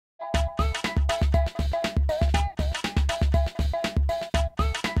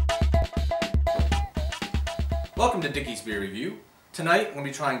Welcome to Dickie's Beer Review. Tonight I'm going to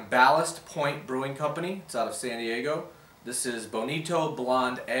be trying Ballast Point Brewing Company. It's out of San Diego. This is Bonito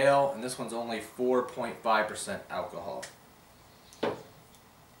Blonde Ale, and this one's only 4.5% alcohol.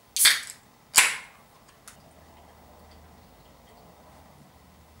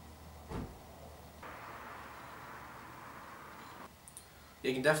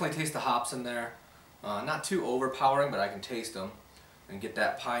 You can definitely taste the hops in there. Not too overpowering, but I can taste them and get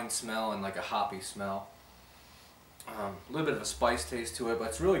that pine smell and like a hoppy smell. A little bit of a spice taste to it, but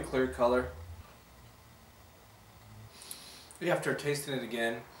it's really clear color. After tasting it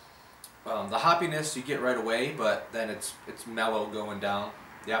again, the hoppiness you get right away, but then it's mellow going down.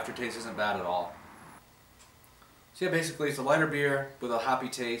 The aftertaste isn't bad at all. So yeah, basically it's a lighter beer with a hoppy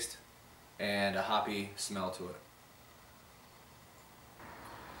taste and a hoppy smell to it.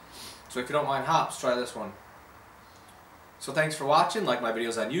 So if you don't mind hops, try this one. So thanks for watching. Like my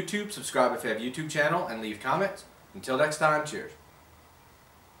videos on YouTube, subscribe if you have a YouTube channel, and leave comments. Until next time, cheers.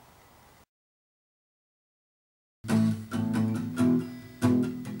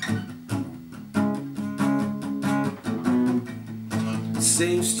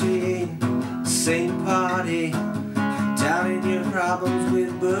 Same street, same party, doubting your problems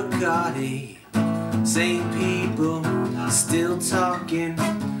with Bacardi. Same people, still talking.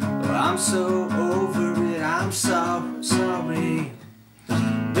 Oh, I'm so over it, I'm so sorry.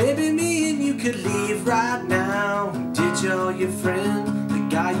 Baby, me and you could leave right now. Ditch all your friends, the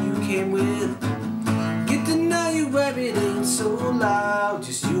guy you came with. Get to know you where it ain't so loud.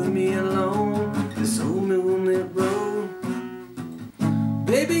 Just you and me alone, this old moonlit road.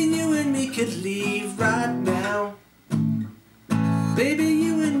 Baby, you and me could leave right now. Baby,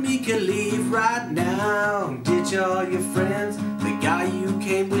 you and me could leave right now. Ditch all your friends, the guy you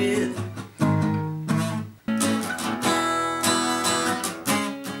came with.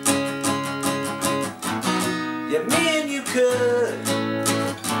 Yeah, me and you could